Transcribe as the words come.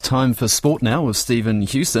time for sport now with Stephen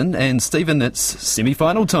Hewson. And Stephen, it's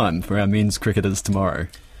semi-final time for our men's cricketers tomorrow.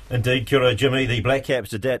 Indeed, kia ora, Jimmy. The Black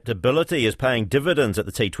Caps' adaptability is paying dividends at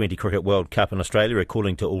the T20 Cricket World Cup in Australia,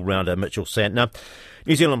 according to all-rounder Mitchell Santner.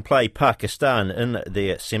 New Zealand play Pakistan in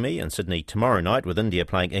their semi in Sydney tomorrow night, with India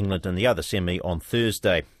playing England in the other semi on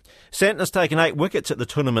Thursday. Santner's taken 8 wickets at the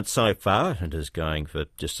tournament so far and is going for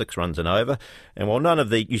just 6 runs and over. And while none of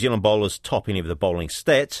the New Zealand bowlers top any of the bowling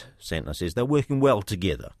stats, Santner says they're working well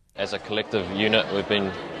together. As a collective unit, we've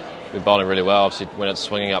been bowling really well. Obviously, when it's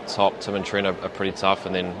swinging up top, Tim and Trent are pretty tough,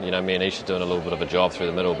 and then me and Ish are doing a little bit of a job through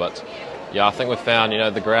the middle. But yeah, I think we've found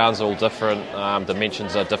the ground's all different,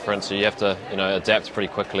 dimensions are different, so you have to adapt pretty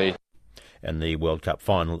quickly. And the World Cup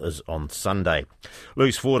final is on Sunday.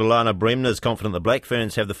 Loose forward Alana Bremner is confident the Black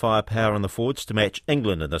Ferns have the firepower on the forwards to match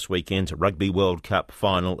England in this weekend's Rugby World Cup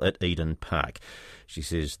final at Eden Park. She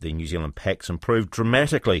says the New Zealand pack's improved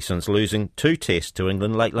dramatically since losing 2 tests to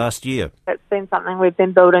England late last year. It's been something we've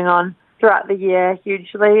been building on throughout the year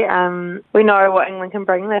hugely. We know what England can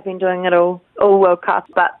bring. They've been doing it all World Cup,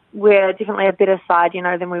 but we're definitely a better side,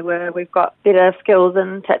 than we were. We've got better skills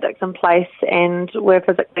and tactics in place, and we're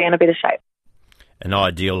physically in a better shape. An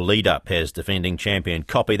ideal lead-up has defending champion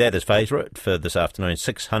Copy. That is favourite for this afternoon's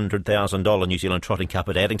 $600,000 New Zealand Trotting Cup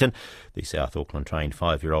at Addington. The South Auckland-trained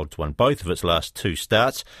 5-year-old's won both of its last 2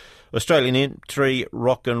 starts. Australian entry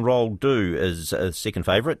Rock and Roll Do is a second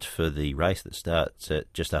favourite for the race that starts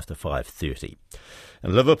at just after 5:30.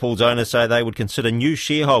 And Liverpool's owners say they would consider new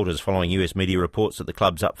shareholders following US media reports that the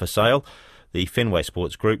club's up for sale. The Fenway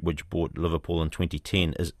Sports Group, which bought Liverpool in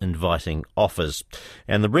 2010, is inviting offers.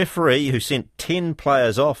 And the referee who sent 10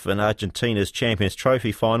 players off in Argentina's Champions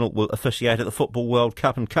Trophy final will officiate at the Football World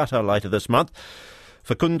Cup in Qatar later this month.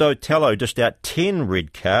 Facundo Tello dished out 10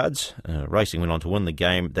 red cards. Racing went on to win the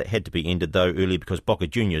game. That had to be ended, though, early because Boca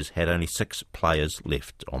Juniors had only 6 players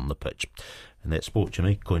left on the pitch. And that's sport,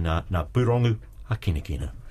 Jimmy. Koe ngā pūrongo, hakinakina.